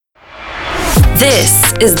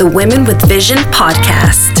This is the Women with Vision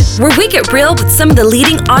podcast, where we get real with some of the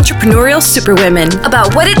leading entrepreneurial superwomen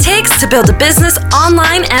about what it takes to build a business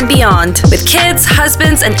online and beyond, with kids,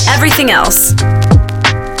 husbands, and everything else.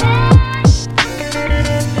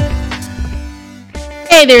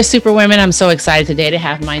 Hey there, superwomen. I'm so excited today to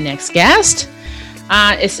have my next guest.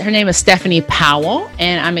 Her name is Stephanie Powell,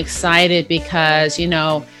 and I'm excited because,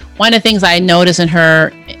 one of the things I noticed in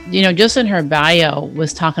her, just in her bio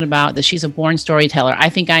was talking about that she's a born storyteller. I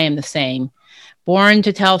think I am the same. Born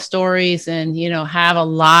to tell stories and,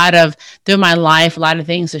 have through my life, a lot of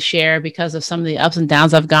things to share because of some of the ups and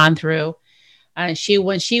downs I've gone through. When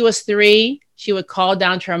she was 3, she would call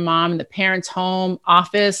down to her mom in the parents' home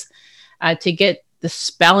office to get the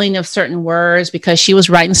spelling of certain words because she was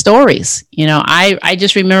writing stories. I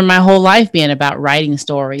just remember my whole life being about writing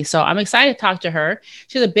stories. So I'm excited to talk to her.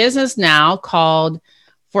 She has a business now called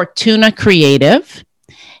Fortuna Creative.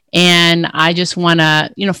 And I just want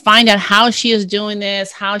to, find out how she is doing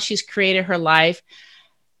this, how she's created her life.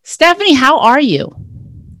 Stephanie, how are you?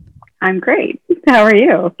 I'm great. How are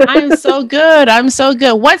you? I'm so good.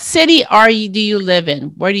 What city do you live in?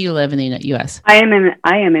 Where do you live in the U.S.? I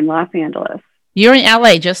am in Los Angeles. You're in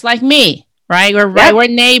LA, just like me, right? We're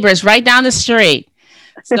neighbors right down the street.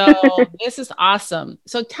 So this is awesome.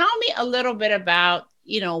 So tell me a little bit about,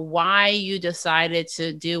 why you decided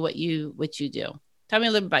to do what you do. Tell me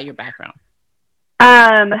a little bit about your background.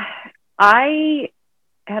 I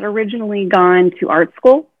had originally gone to art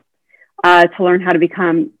school to learn how to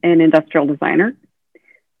become an industrial designer.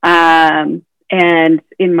 And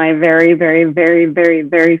in my very, very, very, very,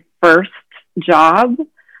 very first job,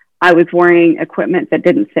 I was wearing equipment that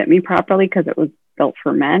didn't fit me properly because it was built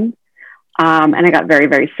for men. And I got very,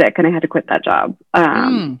 very sick and I had to quit that job.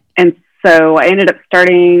 And so I ended up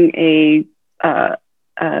starting a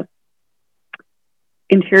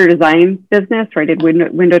interior design business where I did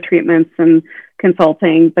window treatments and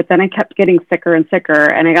consulting, but then I kept getting sicker and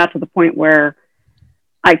sicker. And I got to the point where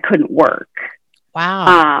I couldn't work.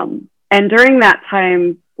 Wow. And during that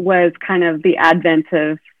time was kind of the advent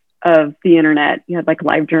of the internet. You had like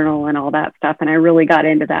LiveJournal and all that stuff. And I really got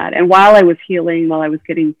into that. And while I was healing,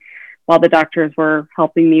 while the doctors were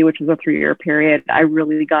helping me, which was a 3-year period, I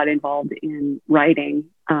really got involved in writing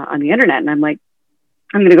on the internet. And I'm like,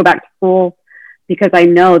 I'm going to go back to school because I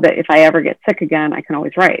know that if I ever get sick again, I can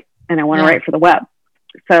always write and I want to write for the web.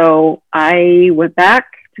 So I went back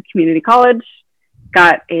to community college,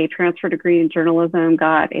 got a transfer degree in journalism,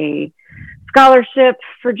 got a scholarship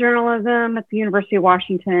for journalism at the University of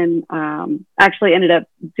Washington. Actually ended up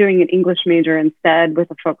doing an English major instead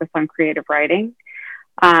with a focus on creative writing.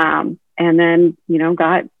 And then,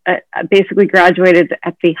 basically graduated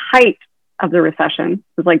at the height of the recession. It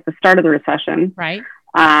was like the start of the recession. Right.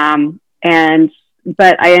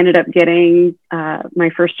 But I ended up getting,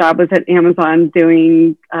 my first job was at Amazon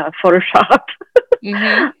doing Photoshop.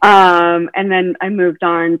 Mm-hmm. And then I moved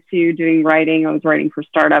on to doing writing. I was writing for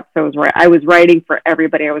startups. I was writing for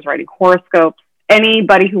everybody. I was writing horoscopes.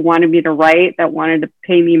 Anybody who wanted me to write that wanted to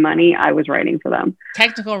pay me money, I was writing for them.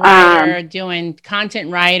 Technical writer, doing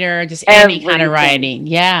content writer, just any kind of writing.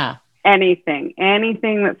 Yeah. Anything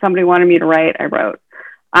that somebody wanted me to write, I wrote.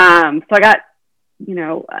 So I got,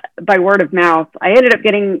 by word of mouth, I ended up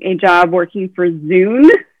getting a job working for Zune,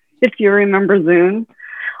 if you remember Zune,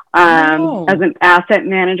 as an asset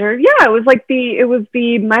manager. Yeah, it was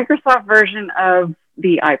the Microsoft version of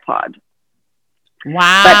the iPod.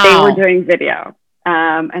 Wow. But they were doing video.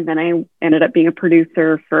 And then I ended up being a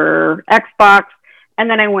producer for Xbox. And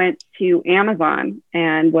then I went to Amazon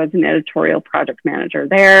and was an editorial project manager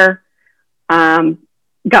there.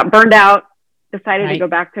 Got burned out, decided to go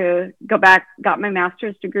back, got my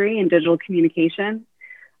master's degree in digital communication,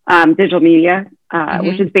 digital media,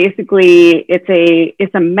 which is basically,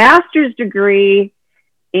 it's a master's degree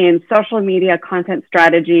in social media, content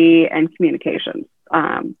strategy, and communications.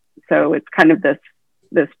 So it's kind of this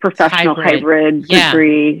professional hybrid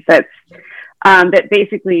degree that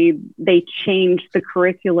basically they change the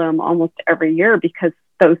curriculum almost every year because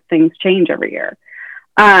those things change every year.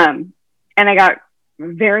 And I got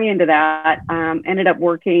very into that, ended up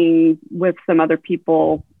working with some other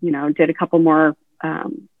people, did a couple more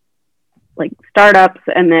like startups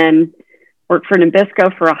and then worked for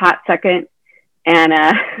Nabisco for a hot second. And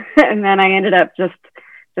then I ended up just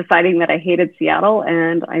deciding that I hated Seattle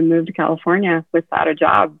and I moved to California without a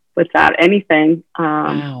job, without anything.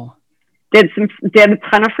 Wow. Did a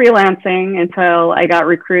ton of freelancing until I got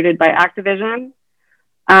recruited by Activision.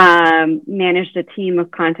 Managed a team of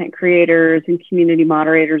content creators and community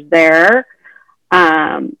moderators there.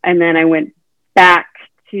 And then I went back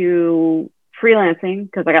to freelancing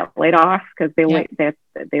because I got laid off because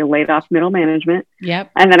they laid off middle management.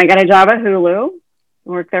 Yep. And then I got a job at Hulu.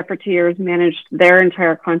 Worked there for 2 years, managed their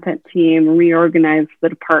entire content team, reorganized the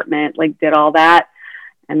department, like did all that,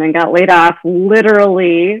 and then got laid off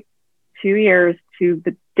literally 2 years to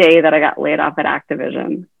the day that I got laid off at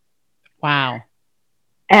Activision. Wow.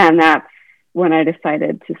 And that's when I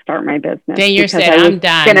decided to start my business. Then you said, I'm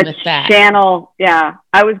done with that.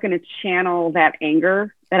 I was going to channel that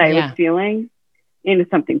anger that I was feeling into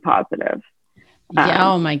something positive.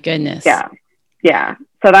 Oh my goodness. Yeah.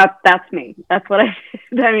 So that's me. That's what I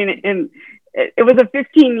did. I mean, it was a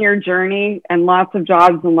 15-year journey and lots of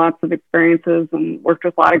jobs and lots of experiences, and worked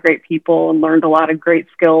with a lot of great people and learned a lot of great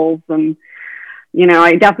skills. And, you know,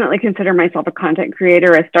 I definitely consider myself a content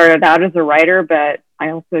creator. I started out as a writer, but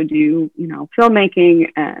I also do, you know,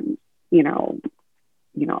 filmmaking and, you know,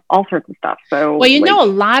 all sorts of stuff. So, well, you know, a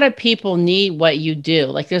lot of people need what you do.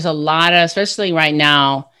 Like there's a lot of, especially right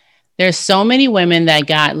now, there's so many women that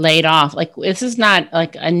got laid off. Like this is not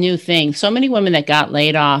like a new thing. So many women that got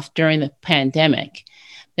laid off during the pandemic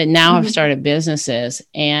that now have started businesses,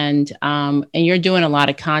 and you're doing a lot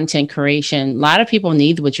of content creation. A lot of people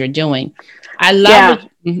need what you're doing. I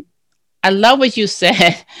love what you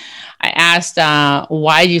said. I asked,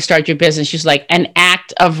 why did you start your business? She's like, an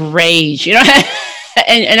act of rage, you know,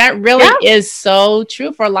 and that really is so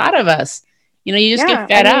true for a lot of us. You know, you just get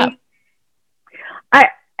fed up.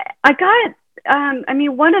 I got, I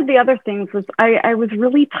mean, one of the other things was I was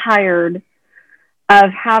really tired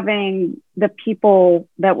of having the people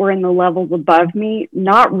that were in the levels above me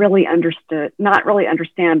not really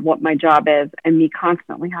understand what my job is, and me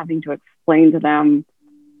constantly having to explain to them,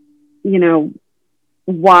 you know,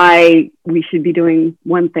 why we should be doing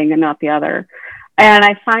one thing and not the other. And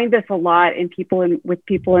I find this a lot with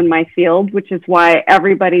people in my field, which is why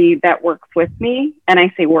everybody that works with me, and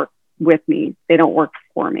I say work with me, they don't work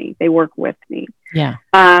for me, they work with me,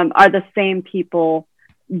 are the same people,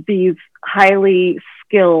 these highly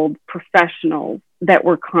skilled professionals that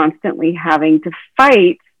we're constantly having to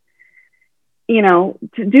fight, you know,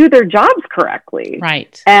 to do their jobs correctly.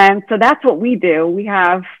 Right. And so that's what we do. We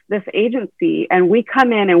have this agency, and we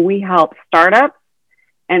come in and we help startups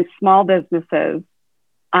and small businesses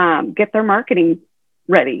get their marketing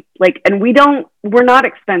ready. Like, and we're not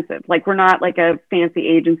expensive. Like, we're not like a fancy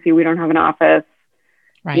agency. We don't have an office.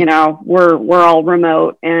 Right. You know, we're all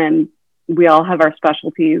remote, and we all have our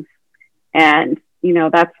specialties. And, you know,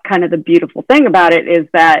 that's kind of the beautiful thing about it, is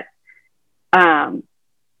that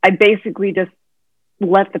I basically just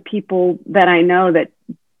let the people that I know that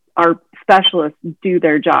are specialists do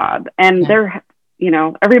their job. And they're, you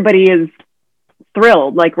know, everybody is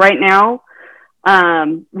thrilled. Like right now,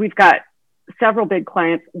 we've got several big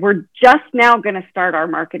clients. We're just now going to start our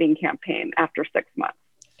marketing campaign after 6 months.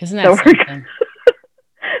 Isn't that something?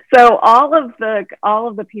 So all of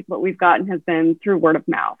the people that we've gotten has been through word of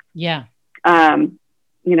mouth. Yeah.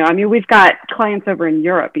 You know, I mean, we've got clients over in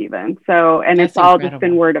Europe even. So, and it's all just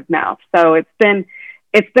been word of mouth. So it's been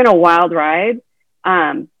a wild ride.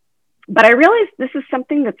 But I realize this is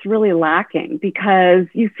something that's really lacking, because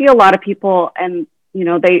you see a lot of people, and, you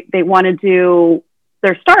know, they want to do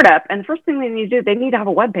their startup, and the first thing they need to do, they need to have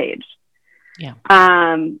a web page. Yeah.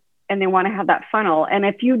 And they want to have that funnel. And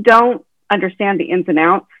if you don't understand the ins and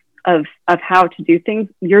outs of how to do things,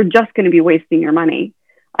 you're just going to be wasting your money.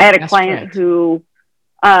 I had a client who,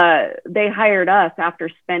 they hired us after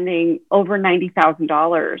spending over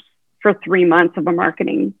 $90,000 for 3 months of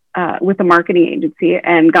with a marketing agency,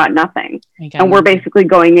 and got nothing. And we're basically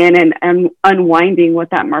going in and unwinding what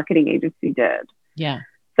that marketing agency did. Yeah.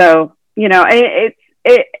 So, you know,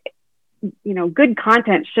 you know, good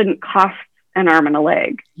content shouldn't cost an arm and a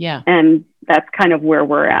leg. Yeah. And that's kind of where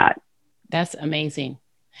we're at. That's amazing.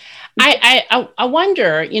 I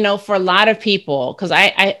wonder, you know, for a lot of people, because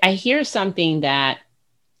I hear something that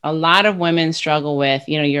a lot of women struggle with.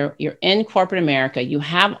 You know, you're in corporate America, you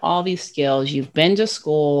have all these skills, you've been to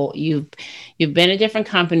school, you've been at different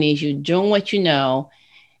companies, you're doing what you know,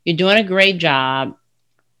 you're doing a great job.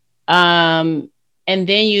 And then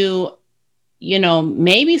you know,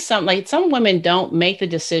 maybe some women don't make the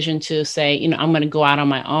decision to say, you know, I'm going to go out on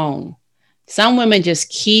my own. Some women just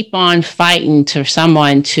keep on fighting to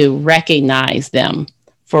someone to recognize them,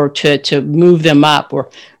 to move them up, or,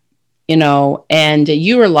 you know, and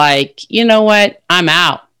you were like, you know what, I'm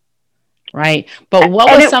out. Right. But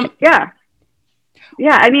Yeah.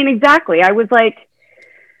 I mean, exactly. I was like,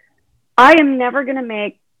 I am never going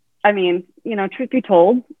to you know, truth be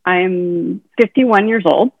told, I'm 51 years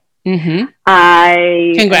old. Mm-hmm.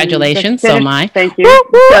 Congratulations. So am I. Thank you.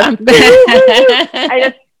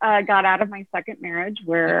 got out of my second marriage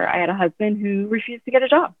where I had a husband who refused to get a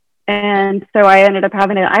job. And so I ended up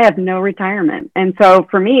I have no retirement. And so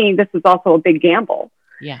for me, this was also a big gamble.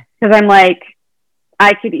 Yeah. Because I'm like,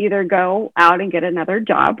 I could either go out and get another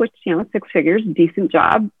job, which, 6 figures, decent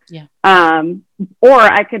job. Yeah. Or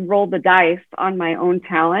I could roll the dice on my own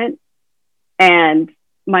talent and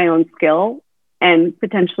my own skill and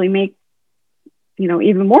potentially make,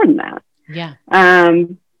 even more than that. Yeah.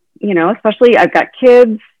 Especially I've got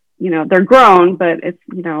kids, they're grown, but it's,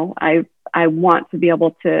 I want to be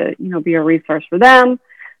able to, be a resource for them.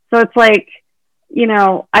 So it's like,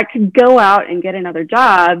 I could go out and get another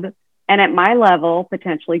job and at my level,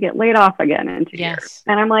 potentially get laid off again in 2 years.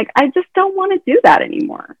 And I'm like, I just don't want to do that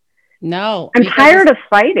anymore. No. I'm tired of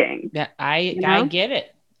fighting. Yeah, I get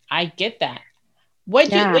it. I get that.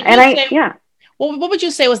 What would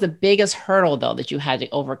you say was the biggest hurdle though that you had to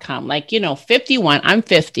overcome? Like, 51, I'm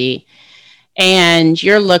 50, and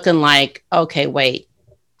you're looking like, okay, wait,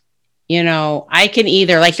 I can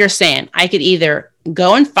either, like you're saying, I could either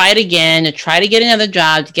go and fight again to try to get another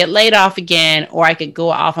job, to get laid off again, or I could go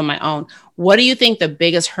off on my own. What do you think the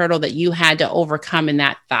biggest hurdle that you had to overcome in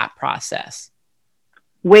that thought process?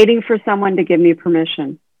 Waiting for someone to give me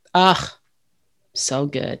permission. Ugh, so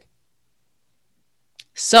good.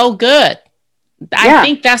 So good. I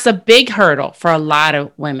think that's a big hurdle for a lot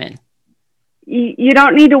of women. You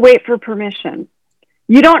don't need to wait for permission.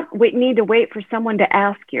 You don't need to wait for someone to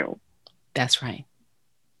ask you. That's right.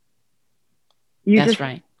 That's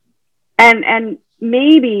right. And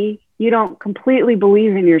maybe you don't completely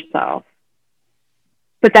believe in yourself,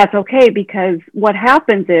 but that's okay, because what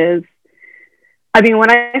happens is, when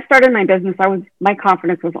I started my business, my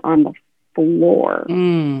confidence was on the floor,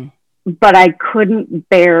 but I couldn't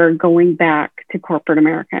bear going back to corporate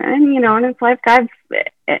America. And, and it's like,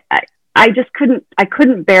 I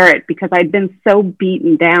couldn't bear it because I'd been so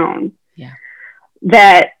beaten down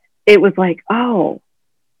that it was like, oh,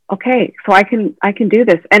 okay, so I can do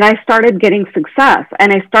this. And I started getting success,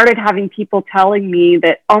 and I started having people telling me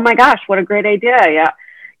that, oh my gosh, what a great idea. Yeah.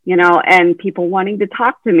 And people wanting to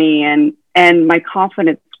talk to me, and my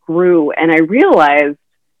confidence grew. And I realized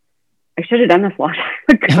I should have done this a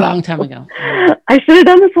long time ago. I should have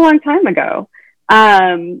done this a long time ago.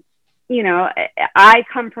 I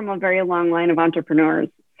come from a very long line of entrepreneurs.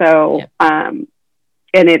 So, and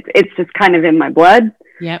it's just kind of in my blood.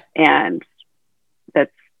 Yep. And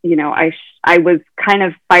that's, I was kind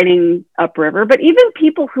of fighting upriver, but even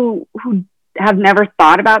people who have never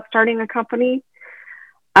thought about starting a company,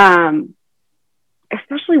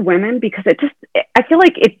 especially women, because I feel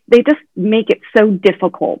like they just make it so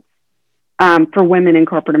difficult, for women in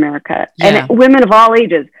corporate America, and women of all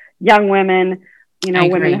ages, young women,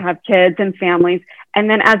 women who have kids and families. And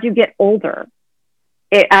then as you get older,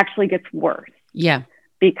 it actually gets worse. Yeah.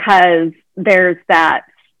 Because there's that,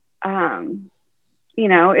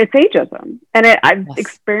 it's ageism, and I've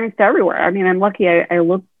experienced everywhere. I'm lucky I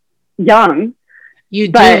look young. You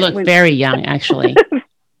do look very young, actually.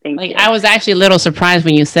 Thank you. I was actually a little surprised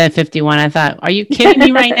when you said 51. I thought, are you kidding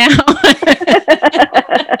me right now?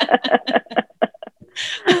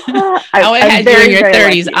 I would have had you in your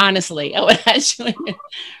 30s, lucky. Honestly. I would have you.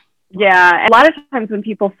 Yeah. A lot of times when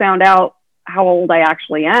people found out how old I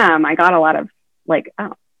actually am, I got a lot of like,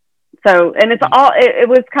 oh. So, and it's all, it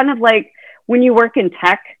was kind of like when you work in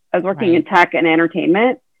tech, I was working in tech and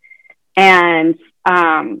entertainment, and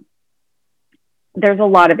there's a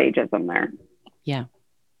lot of ageism there. Yeah,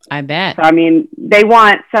 I bet. So, they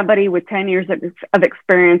want somebody with 10 years of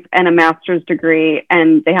experience and a master's degree,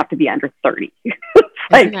 and they have to be under 30.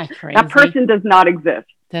 Like, that person does not exist.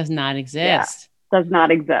 Does not exist. Yeah, does not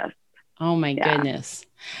exist. Oh my goodness.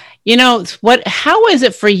 How is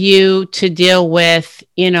it for you to deal with,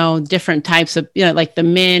 different types of, like the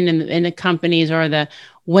men in the companies, or the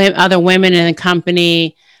other women in the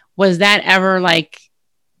company? Was that ever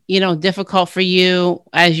difficult for you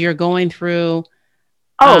as you're going through,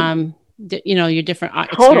 your different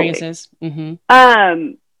experiences? Mm-hmm.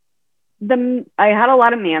 I had a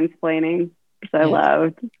lot of mansplaining, which I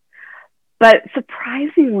loved, but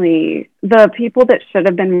surprisingly, the people that should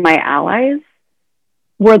have been my allies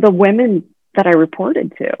were the women that I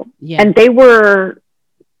reported to. Yeah. And they were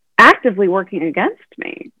actively working against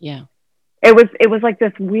me. Yeah. It was like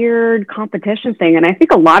this weird competition thing. And I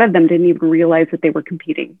think a lot of them didn't even realize that they were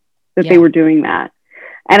competing, that they were doing that.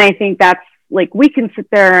 And I think that's like, we can sit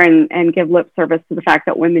there and give lip service to the fact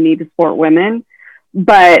that women need to support women.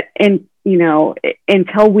 But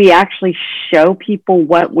until we actually show people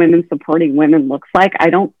what women supporting women looks like,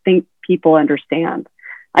 I don't think people understand.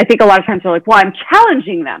 I think a lot of times they're like, well, I'm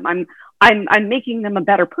challenging them. I'm making them a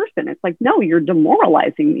better person. It's like, no, you're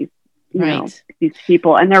demoralizing these, these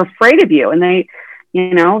people, and they're afraid of you, and they,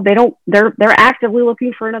 they're actively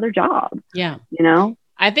looking for another job. Yeah.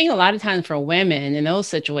 I think a lot of times for women in those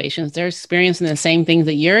situations, they're experiencing the same things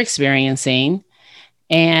that you're experiencing,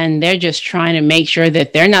 and they're just trying to make sure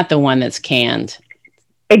that they're not the one that's canned.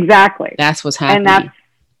 Exactly. That's what's happening.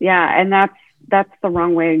 And that's the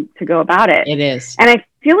wrong way to go about it. It is. And I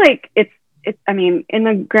feel like it's, I mean, in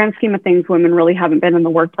the grand scheme of things, women really haven't been in the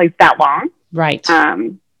workplace that long. Right.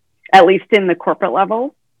 At least in the corporate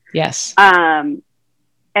level. Yes. And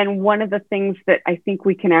one of the things that I think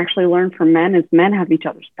we can actually learn from men is men have each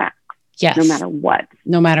other's backs. Yes. No matter what.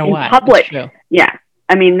 In public. Yeah.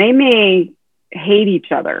 I mean, they may hate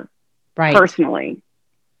each other personally,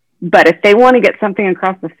 but if they want to get something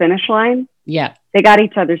across the finish line, they got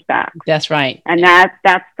each other's backs. That's right. And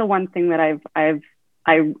that's the one thing that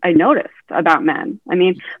I noticed about men. I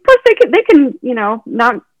mean, plus they can,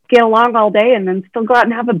 not get along all day and then still go out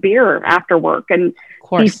and have a beer after work and of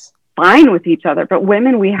course. Be fine with each other. But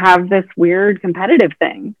women, we have this weird competitive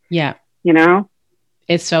thing. Yeah.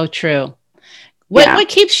 It's so true. What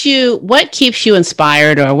keeps you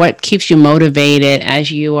inspired, or what keeps you motivated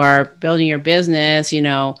as you are building your business?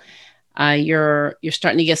 You're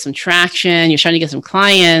starting to get some traction. You're starting to get some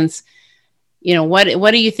clients.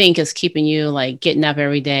 What do you think is keeping you like getting up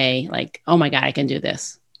every day? Like, oh my God, I can do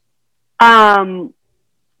this.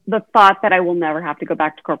 The thought that I will never have to go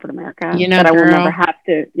back to corporate America. That I will never have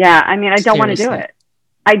to. Yeah. I mean, I don't want to do it.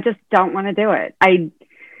 I just don't want to do it.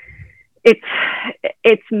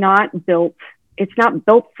 It's not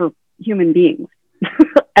built for human beings.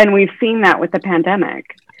 And we've seen that with the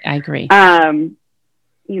pandemic. I agree.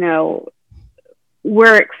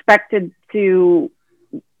 We're expected to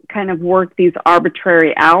kind of work these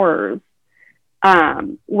arbitrary hours,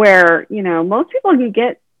 where, most people can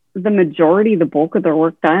get the bulk of their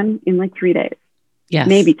work done in like 3 days. Yes.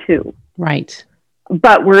 Maybe 2. Right.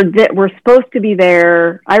 But we're supposed to be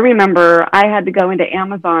there. I remember I had to go into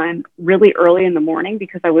Amazon really early in the morning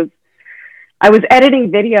because I was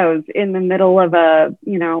editing videos in the middle of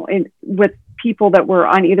with people that were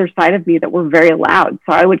on either side of me that were very loud.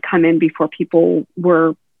 So I would come in before people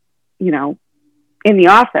were, in the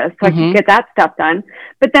office, so I could get that stuff done.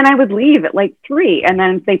 But then I would leave at like 3, and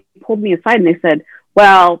then they pulled me aside and they said,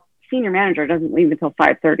 well, senior manager doesn't leave until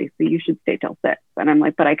 5:30, so you should stay till 6. And I'm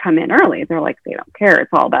like, but I come in early. They're like, they don't care.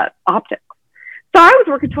 It's all about optics. So I was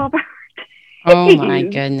working 12 hours days. Oh my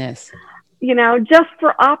goodness. Just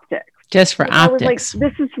for optics. Just for optics. I was like,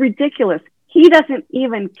 this is ridiculous. He doesn't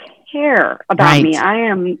even care about me.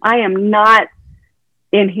 I am not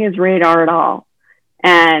in his radar at all.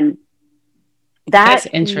 And that's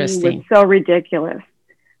interesting. Was so ridiculous.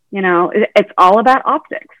 It's all about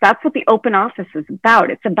optics. That's what the open office is about.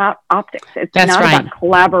 It's about optics. It's not about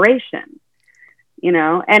collaboration,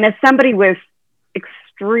 and as somebody with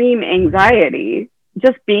extreme anxiety,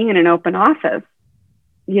 just being in an open office,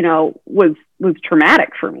 was traumatic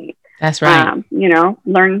for me. That's right.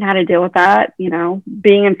 Learning how to deal with that,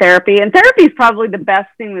 being in therapy, and therapy is probably the best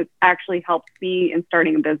thing that actually helped me in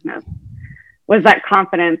starting a business, was that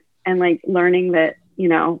confidence and like learning that,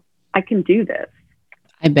 I can do this.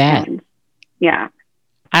 I bet. Yeah.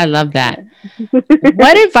 I love that.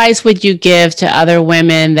 What advice would you give to other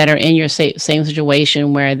women that are in your same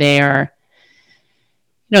situation where they are,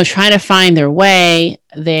 trying to find their way?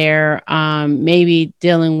 They're maybe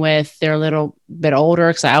dealing with, they're a little bit older.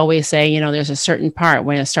 Because I always say, there's a certain part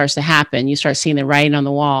when it starts to happen, you start seeing the writing on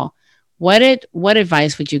the wall. What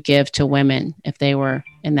advice would you give to women if they were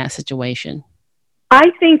in that situation?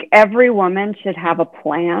 I think every woman should have a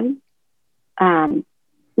plan.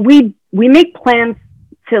 We make plans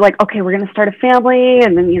to like, okay, we're going to start a family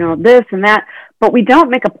and then, this and that, but we don't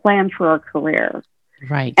make a plan for our career.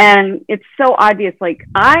 Right. And it's so obvious. Like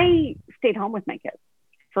I stayed home with my kids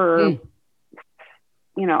for,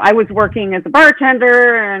 I was working as a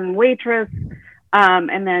bartender and waitress.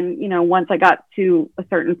 And then, once I got to a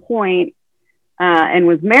certain point, and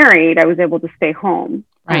was married, I was able to stay home.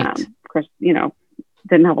 Right. Of course,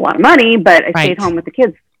 didn't have a lot of money, but I stayed home with the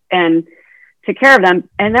kids and took care of them.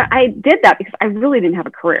 And I did that because I really didn't have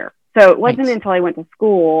a career. So it wasn't until I went to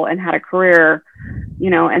school and had a career,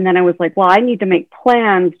 and then I was like, well, I need to make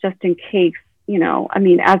plans just in case,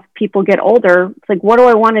 as people get older, it's like, what do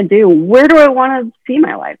I want to do? Where do I want to see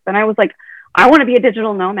my life? And I was like, I want to be a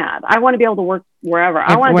digital nomad. I want to be able to work wherever.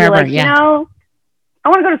 I want to be like, I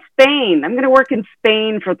want to go to Spain. I'm going to work in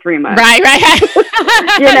Spain for 3 months. Right.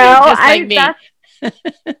 Just like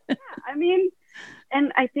me.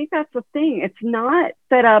 And I think that's the thing. It's not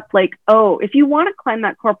set up like, oh, if you want to climb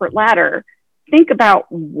that corporate ladder, think about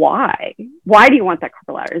why. Why do you want that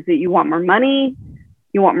corporate ladder? Is it you want more money?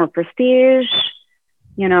 You want more prestige?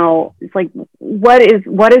 You know, it's like, what is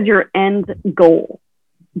your end goal?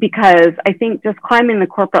 Because I think just climbing the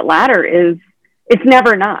corporate ladder it's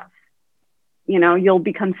never enough. You know, you'll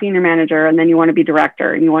become senior manager, and then you want to be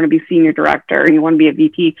director, and you want to be senior director, and you want to be a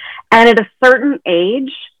VP. And at a certain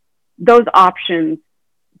age, those options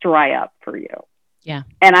dry up for you. Yeah.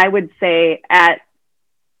 And I would say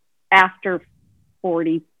after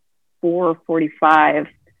 44, 45,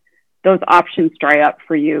 those options dry up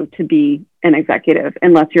for you to be an executive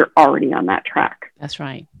unless you're already on that track. That's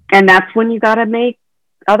right. And that's when you got to make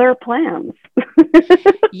other plans.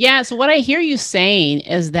 Yeah. So what I hear you saying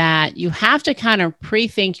is that you have to kind of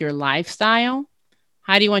pre-think your lifestyle.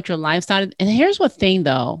 How do you want your lifestyle? And here's what thing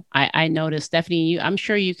though, I noticed, Stephanie, I'm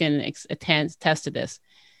sure you can attest to this,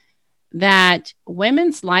 that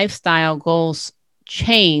women's lifestyle goals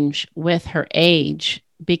change with her age,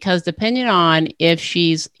 because depending on if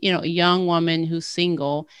she's, you know, a young woman who's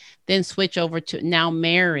single, then switch over to now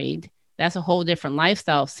married, that's a whole different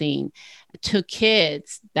lifestyle scene. To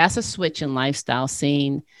kids, that's a switch in lifestyle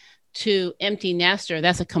scene. To empty nester,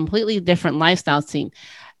 that's a completely different lifestyle scene.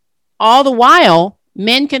 All the while,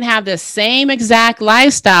 men can have the same exact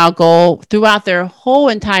lifestyle goal throughout their whole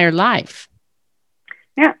entire life.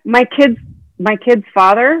 Yeah, my kid's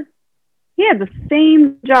father, he had the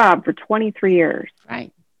same job for 23 years.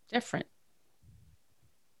 Right. Different.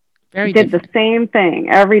 Very he did different. the same thing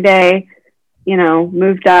every day, you know,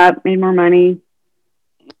 moved up, made more money.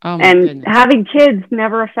 Oh my and goodness. Having kids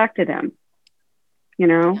never affected him. You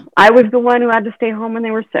know, yeah. I was the one who had to stay home when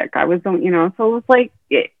they were sick. I was the, you know, so it was like,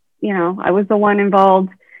 you know, I was the one involved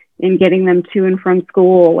in getting them to and from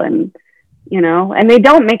school, and, you know, and they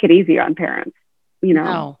don't make it easy on parents, you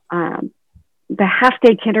know. No. The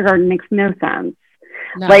half-day kindergarten makes no sense.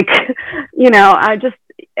 No. Like, you know,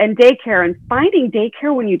 and daycare, and finding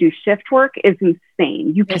daycare when you do shift work is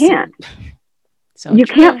insane. You can't. So you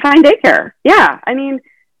true. can't find daycare. Yeah. I mean,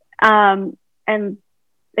 and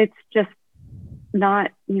it's just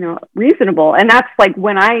not, you know, reasonable. And that's like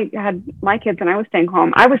when I had my kids and I was staying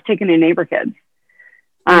home, I was taking in neighbor kids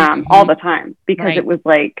all the time, because it was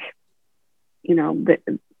like, you know,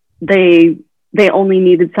 they only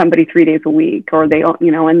needed somebody 3 days a week, or they,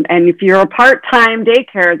 you know, and if you're a part-time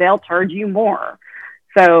daycare, they'll charge you more.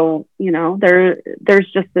 So, you know,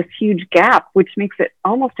 there's just this huge gap, which makes it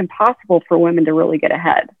almost impossible for women to really get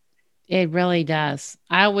ahead. It really does.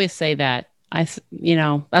 I always say that. You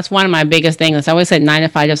know, that's one of my biggest things. I always said 9 to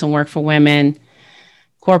 5 doesn't work for women.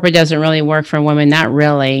 Corporate doesn't really work for women. Not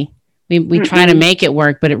really. We try to make it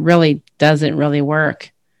work, but it really doesn't really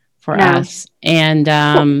work for us. And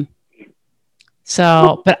but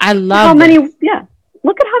I love how many. Yeah,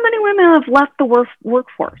 look at how many women have left the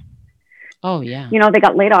workforce. Oh yeah. You know, they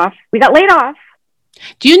got laid off. We got laid off.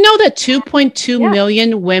 Do you know that 2.2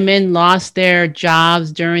 million women lost their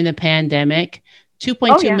jobs during the pandemic?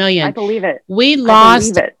 2.2 million. I believe it. We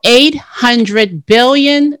lost $800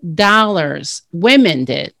 billion. Women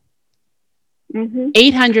did. Mm-hmm.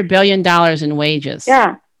 $800 billion in wages.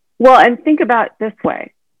 Yeah. Well, and think about it this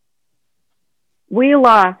way. We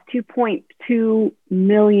lost 2.2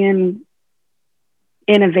 million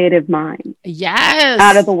innovative minds. Yes.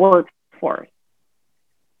 Out of the workforce.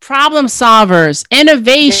 Problem solvers,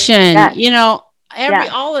 innovation, you know,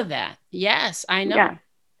 all of that. Yes, I know. Yeah.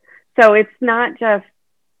 So it's not just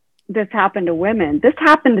this happened to women. This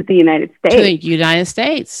happened to the United States. To the United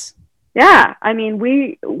States. Yeah. I mean,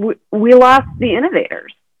 we lost the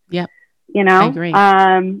innovators. Yep. You know? I agree.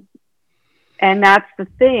 And that's the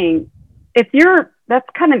thing. That's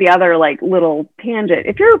kind of the other like little tangent.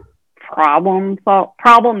 If you're a problem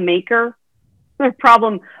maker,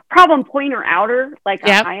 problem pointer outer, like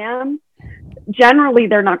I am, generally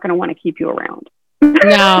they're not going to want to keep you around.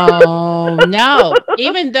 No.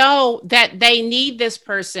 Even though that they need this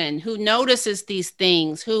person who notices these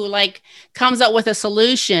things, who like comes up with a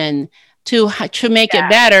solution to make it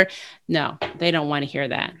better. No, they don't want to hear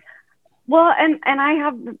that. Well, and I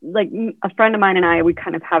have like a friend of mine and I, we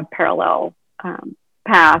kind of have parallel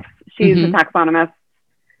paths. She's a taxonomist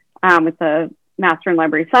with a master in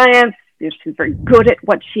library science. She's very good at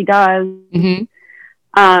what she does. Mm-hmm.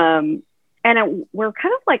 We're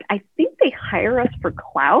kind of like, I think they hire us for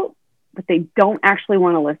clout, but they don't actually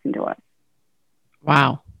want to listen to us.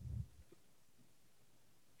 Wow.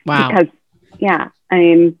 Because, I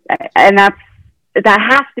mean, and that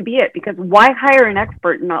has to be it, because why hire an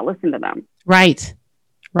expert and not listen to them? Right.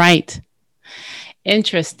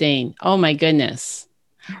 Interesting. Oh my goodness.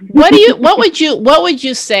 What would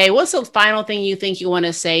you say? What's the final thing you think you want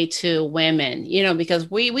to say to women? You know,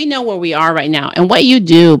 because we know where we are right now, and what you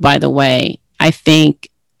do, by the way, I think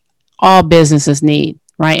all businesses need,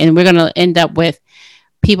 right? And we're going to end up with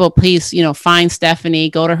people. Please, find Stephanie,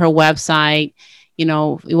 go to her website.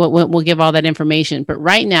 We'll give all that information. But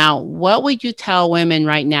right now, what would you tell women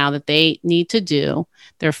right now that they need to do,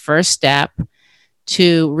 their first step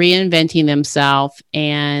to reinventing themselves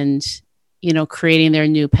and creating their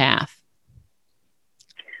new path?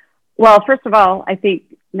 Well, first of all, I think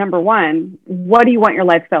number one, what do you want your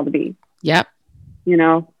lifestyle to be? Yep.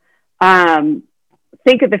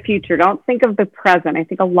 Think of the future. Don't think of the present. I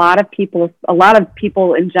think a lot of people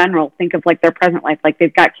in general think of like their present life, like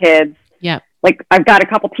they've got kids. Yeah. Like I've got a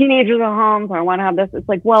couple teenagers at home, so I want to have this. It's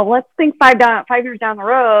like, well, let's think 5 years down the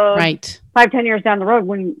road. Right. 5-10 years down the road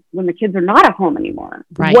when the kids are not at home anymore.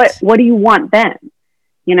 Right. What do you want then?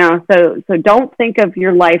 So don't think of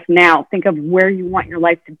your life now. Think of where you want your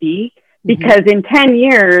life to be, because in 10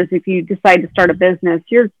 years, if you decide to start a business,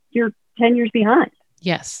 you're 10 years behind.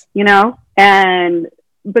 Yes.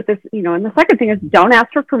 But this, and the second thing is don't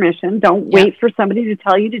ask for permission. Don't wait for somebody to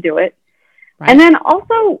tell you to do it. Right. And then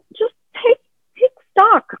also just take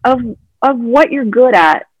stock of what you're good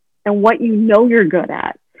at and what you're good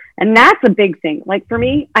at. And that's a big thing. Like for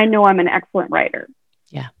me, I know I'm an excellent writer.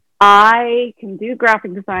 Yeah. I can do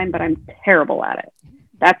graphic design, but I'm terrible at it.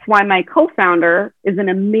 That's why my co-founder is an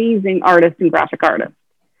amazing artist and graphic artist.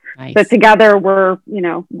 Nice. So together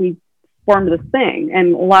we formed this thing,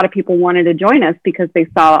 and a lot of people wanted to join us because they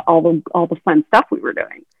saw all the fun stuff we were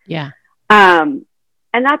doing. Yeah. And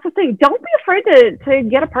that's the thing. Don't be afraid to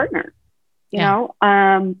get a partner,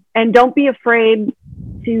 and don't be afraid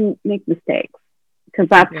to make mistakes, because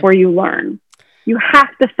that's where you learn. You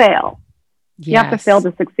have to fail. Yes. You have to fail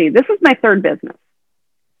to succeed. This is my third business.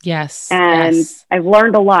 Yes. And I've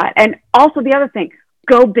learned a lot. And also the other thing,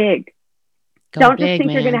 go big. Don't just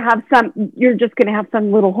think you're just going to have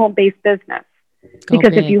some little home-based business.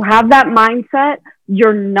 Because if you have that mindset,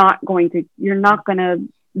 you're not going to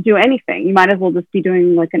do anything. You might as well just be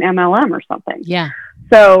doing like an MLM or something. Yeah.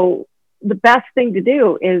 So the best thing to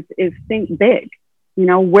do is think big.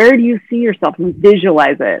 Where do you see yourself, and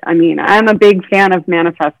visualize it? I mean, I'm a big fan of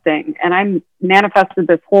manifesting, and I manifested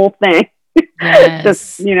this whole thing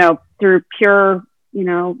just, through pure,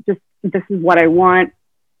 just this is what I want.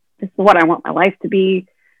 This is what I want my life to be,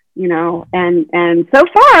 and so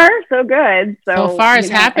far, so good. So far it's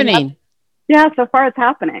happening. So far it's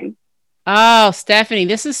happening. Oh, Stephanie,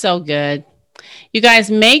 this is so good. You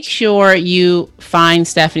guys, make sure you find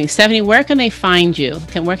Stephanie. Stephanie, where can they find you?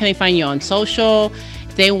 Where can they find you on social?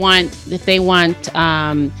 If they want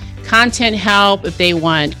content help, if they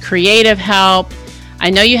want creative help.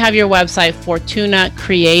 I know you have your website,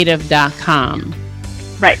 fortunacreative.com.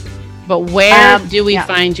 Right. But where do we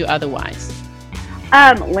find you otherwise?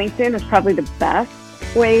 LinkedIn is probably the best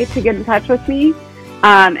way to get in touch with me.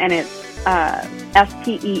 And it's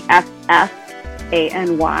Steffany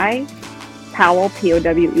Powell,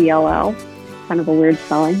 Powell, kind of a weird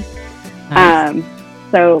spelling. Nice.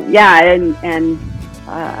 And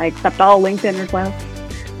I accept all LinkedIn requests.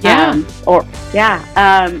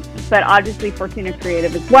 But obviously Fortuna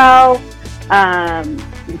Creative as well.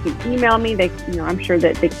 You can email me. I'm sure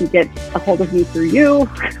that they can get a hold of me through you.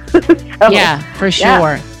 For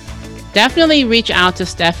sure. Yeah. Definitely reach out to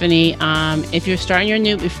Stephanie. If you're starting your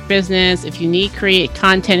new business, if you need create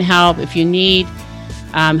content help, if you need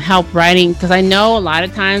help writing, because I know a lot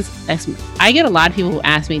of times I get a lot of people who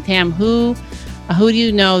ask me, Tam, who do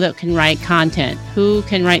you know that can write content? Who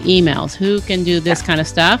can write emails? Who can do this kind of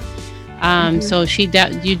stuff? So it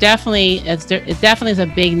definitely is a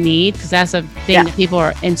big need, because that's a thing that people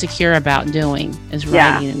are insecure about doing, is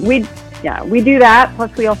writing. We do that.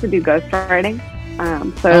 Plus we also do ghostwriting.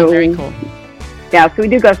 Very cool. Yeah, so we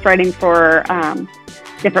do ghostwriting for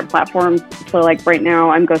different platforms. So like right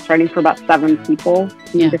now I'm ghostwriting for about 7 people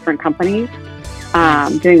in different companies.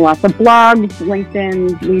 Doing lots of blogs,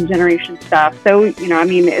 LinkedIn, lead generation stuff. So,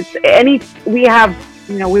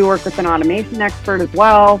 we work with an automation expert as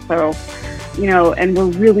well. So, and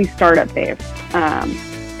we're really startup based.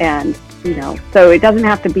 So it doesn't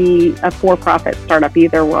have to be a for-profit startup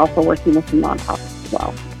either. We're also working with some nonprofits as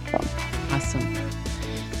well. So. Awesome.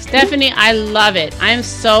 Stephanie, I love it. I'm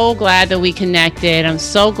so glad that we connected. I'm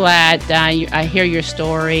so glad I hear your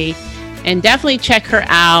story. And definitely check her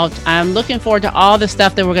out. I'm looking forward to all the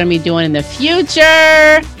stuff that we're going to be doing in the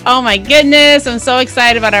future. Oh my goodness. I'm so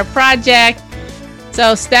excited about our project.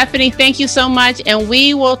 So Stephanie, thank you so much. And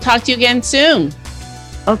we will talk to you again soon.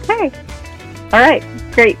 Okay. All right.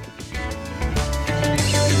 Great.